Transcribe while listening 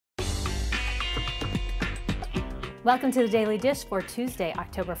Welcome to the Daily Dish for Tuesday,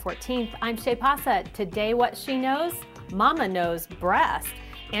 October 14th. I'm Shay Pausa. Today, what she knows? Mama knows breast.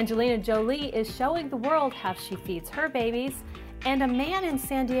 Angelina Jolie is showing the world how she feeds her babies. And a man in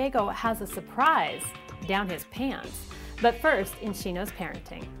San Diego has a surprise down his pants. But first, in She Knows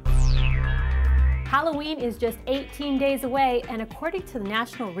Parenting. Halloween is just 18 days away, and according to the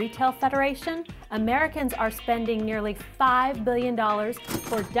National Retail Federation, Americans are spending nearly $5 billion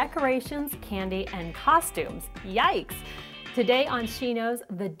for decorations, candy, and costumes. Yikes! Today on She Knows,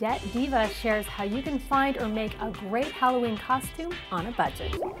 the diva shares how you can find or make a great Halloween costume on a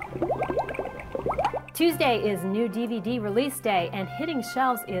budget. Tuesday is new DVD release day, and hitting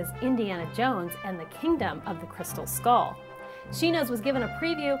shelves is Indiana Jones and the Kingdom of the Crystal Skull. She Knows was given a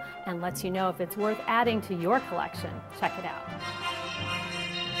preview and lets you know if it's worth adding to your collection. Check it out.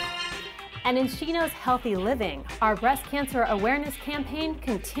 And in She Knows Healthy Living, our breast cancer awareness campaign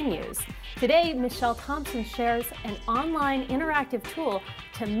continues. Today, Michelle Thompson shares an online interactive tool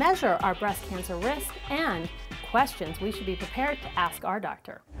to measure our breast cancer risk and questions we should be prepared to ask our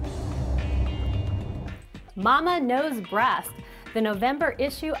doctor. Mama Knows Breast. The November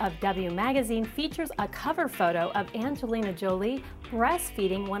issue of W Magazine features a cover photo of Angelina Jolie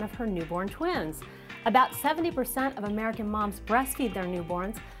breastfeeding one of her newborn twins. About 70% of American moms breastfeed their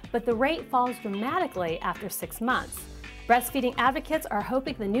newborns, but the rate falls dramatically after 6 months. Breastfeeding advocates are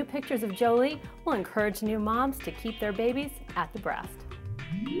hoping the new pictures of Jolie will encourage new moms to keep their babies at the breast.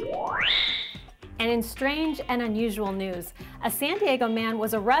 And in strange and unusual news, a San Diego man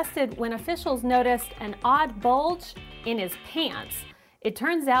was arrested when officials noticed an odd bulge in his pants. It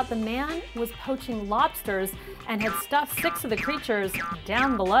turns out the man was poaching lobsters and had stuffed 6 of the creatures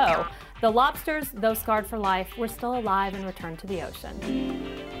down below. The lobsters, though scarred for life, were still alive and returned to the ocean.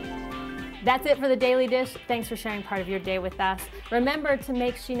 That's it for the Daily Dish. Thanks for sharing part of your day with us. Remember to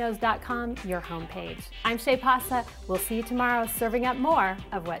make SheKnows.com your homepage. I'm Shay Pausa. We'll see you tomorrow serving up more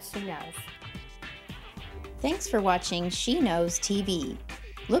of what she knows. Thanks for watching She Knows TV.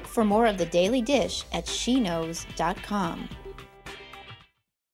 Look for more of the Daily Dish at SheKnows.com.